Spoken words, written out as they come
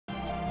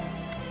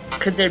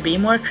Could there be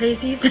more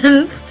crazy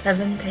than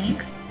 7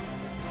 tanks?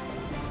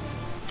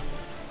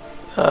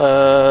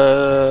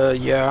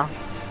 Yeah.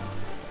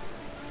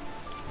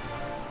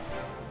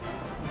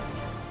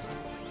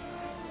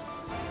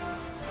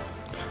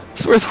 I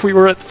swear we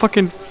were at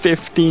fucking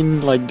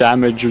 15 like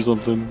damage or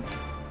something.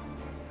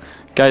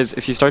 Guys,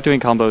 if you start doing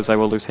combos, I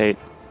will lose hate.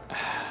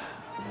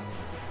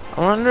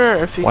 I wonder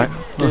if you What?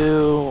 could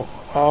do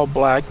all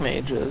black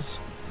mages.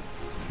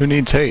 Who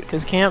needs hate?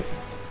 Cause can't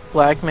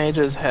black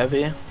mages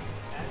heavy?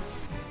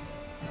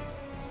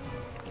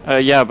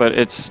 Yeah, but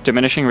it's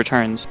diminishing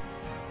returns.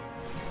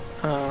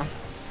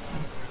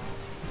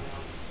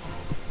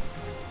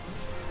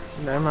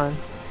 Never mind.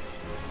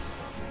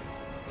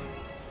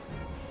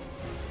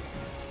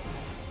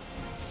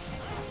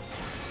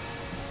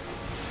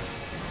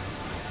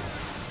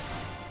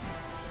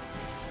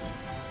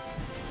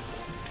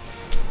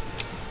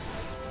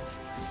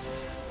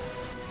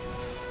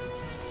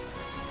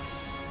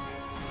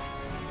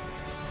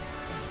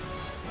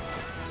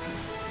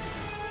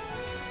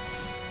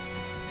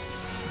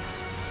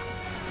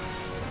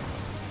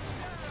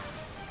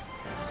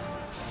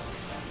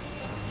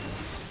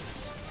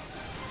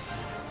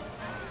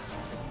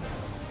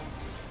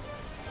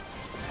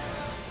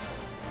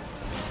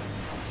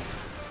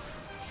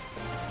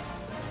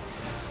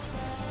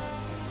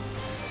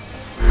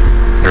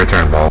 Your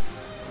turn, ball.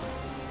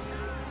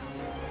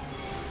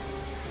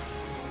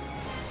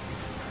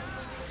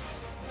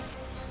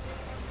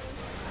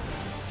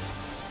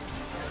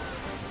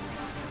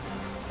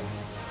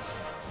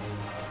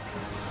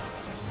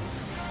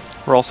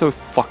 We're also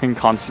fucking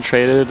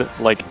concentrated,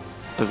 like,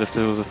 as if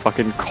this was a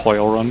fucking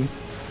coil run.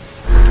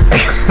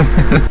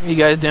 You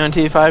guys doing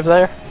T5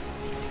 there?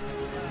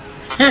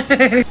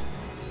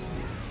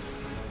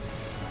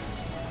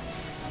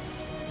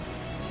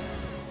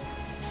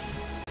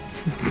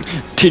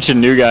 Teach a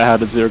new guy how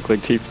to zero-click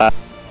T5.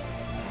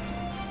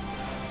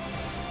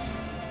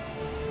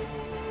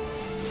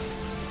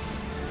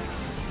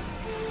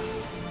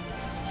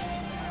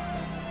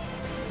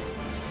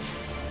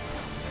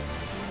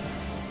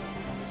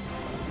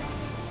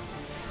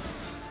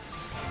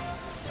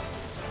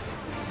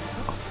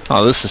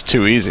 Oh, this is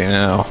too easy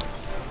now.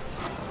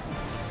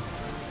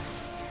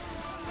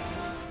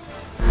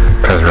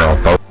 Because we're all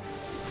both.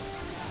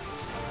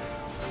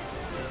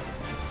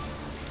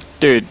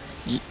 Dude,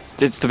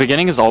 it's the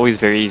beginning is always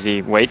very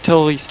easy. Wait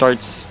till he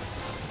starts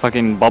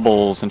fucking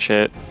bubbles and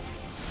shit.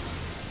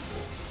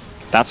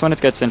 That's when it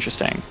gets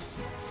interesting.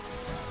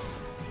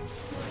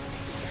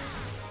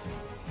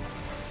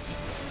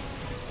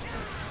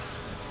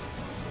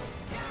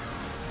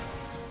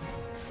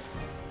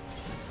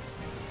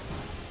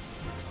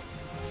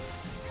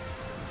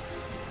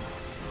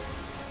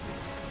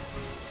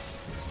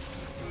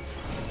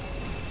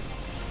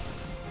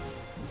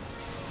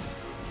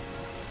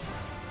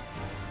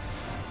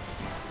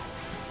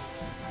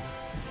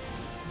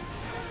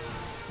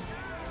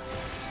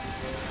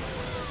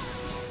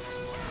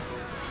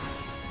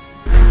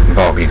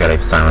 Volk, you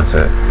gotta silence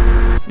it.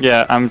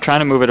 Yeah, I'm trying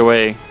to move it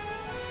away.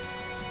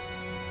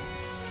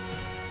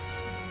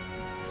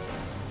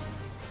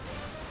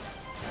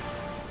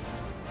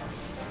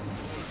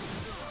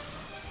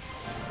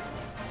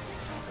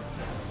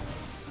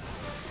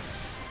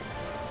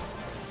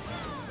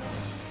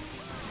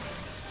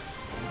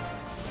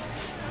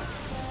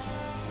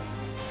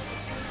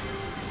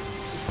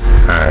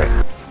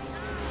 Alright.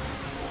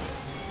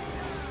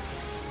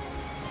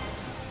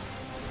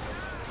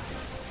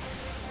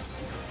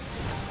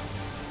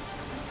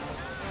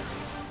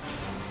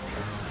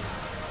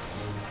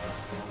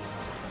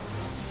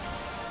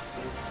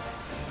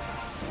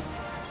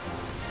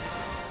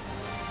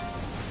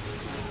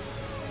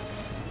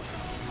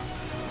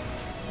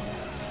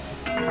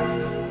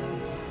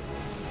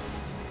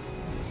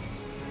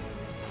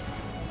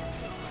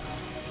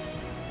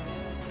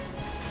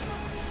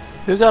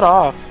 Who got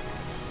off?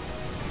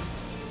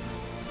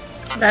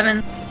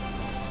 7.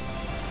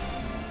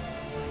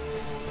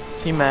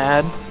 Is he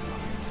mad?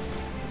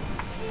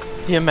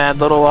 Is he a mad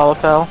little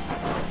Wallafell?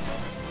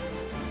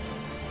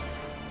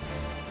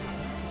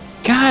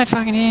 God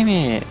fucking damn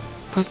it!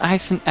 Puts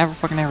ice in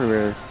fucking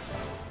everywhere.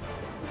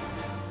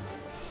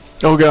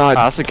 Oh god.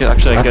 Oh, that's actually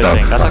a What good the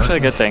thing. That's fuck? actually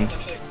a good thing.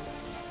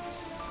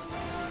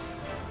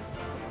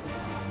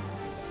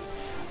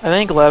 I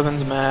think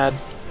Levin's mad.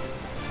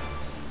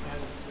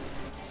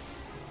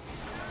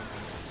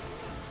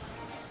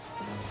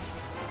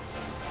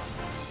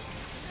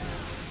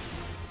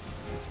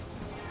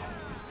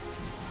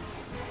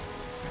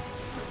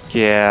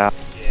 Yeah.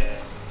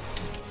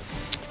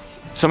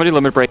 Somebody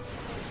limit break.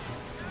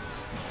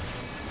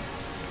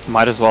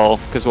 Might as well,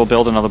 because we'll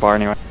build another bar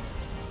anyway.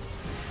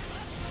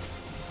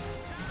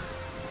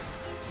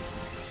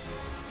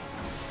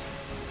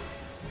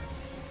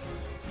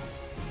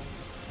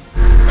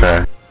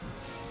 Okay.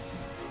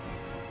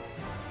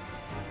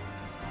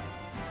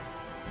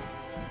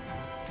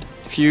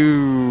 If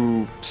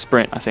you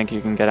sprint, I think you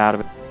can get out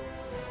of it.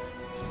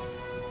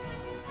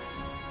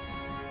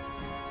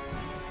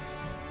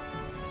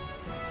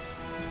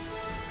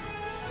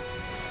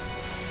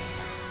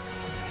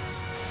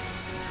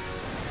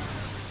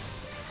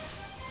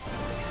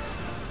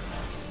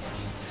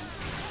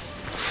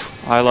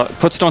 Isla,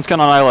 put stone skin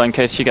on Isla in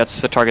case she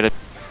gets targeted.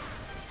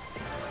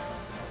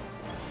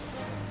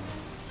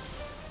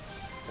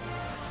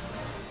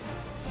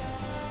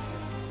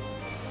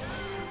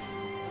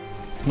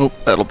 Nope,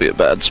 that'll be a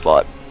bad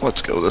spot.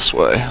 Let's go this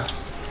way.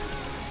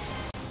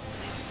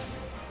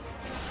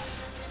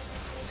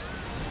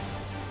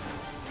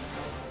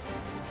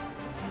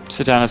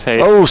 Satana's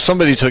hate. Oh,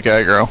 somebody took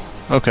aggro.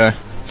 Okay.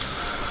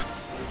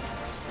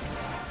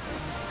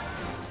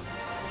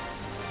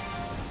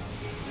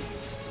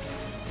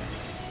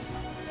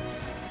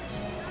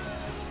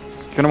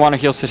 You're gonna want to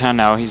heal Satan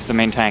now, he's the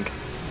main tank.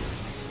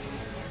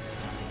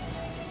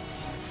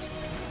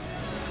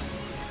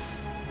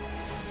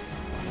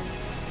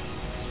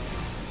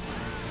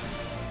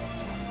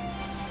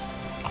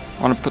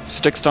 I want to put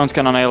stick stone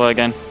skin on Ayla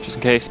again, just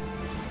in case.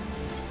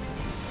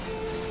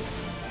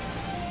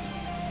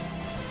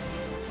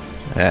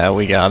 Yeah,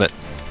 we got it.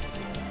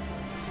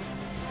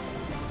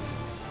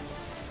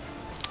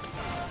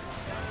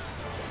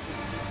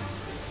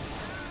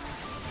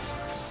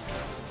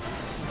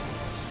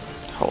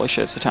 Holy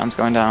shit, Satan's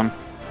going down.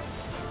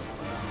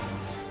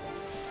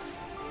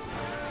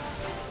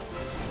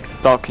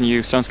 Bell, can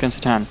you stone skin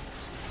Satan?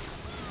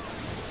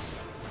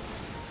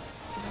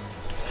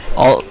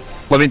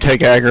 Let me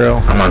take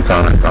aggro. I'm on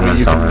silence. I'm on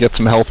You can silence. get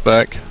some health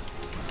back.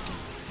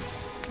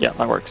 Yeah,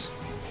 that works.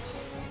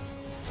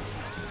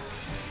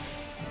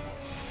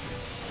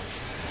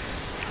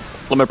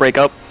 Limit break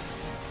up.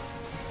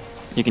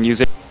 You can use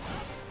it.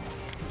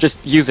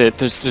 Just use it.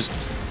 There's just...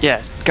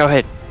 Yeah, go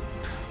ahead.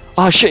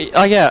 Oh shit,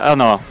 oh yeah, oh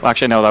no.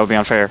 Actually no, that would be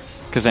unfair.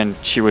 Because then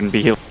she wouldn't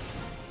be healed.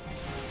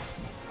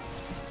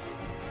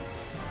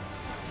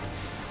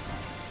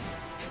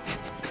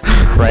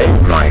 Right?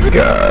 Oh my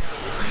god.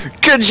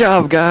 Good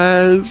job,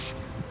 guys!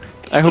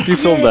 I hope you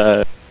filmed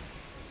that.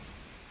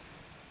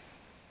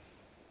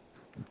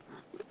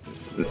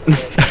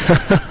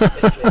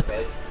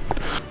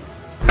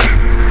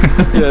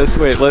 Yes,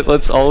 wait,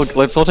 let's all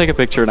take a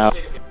picture now.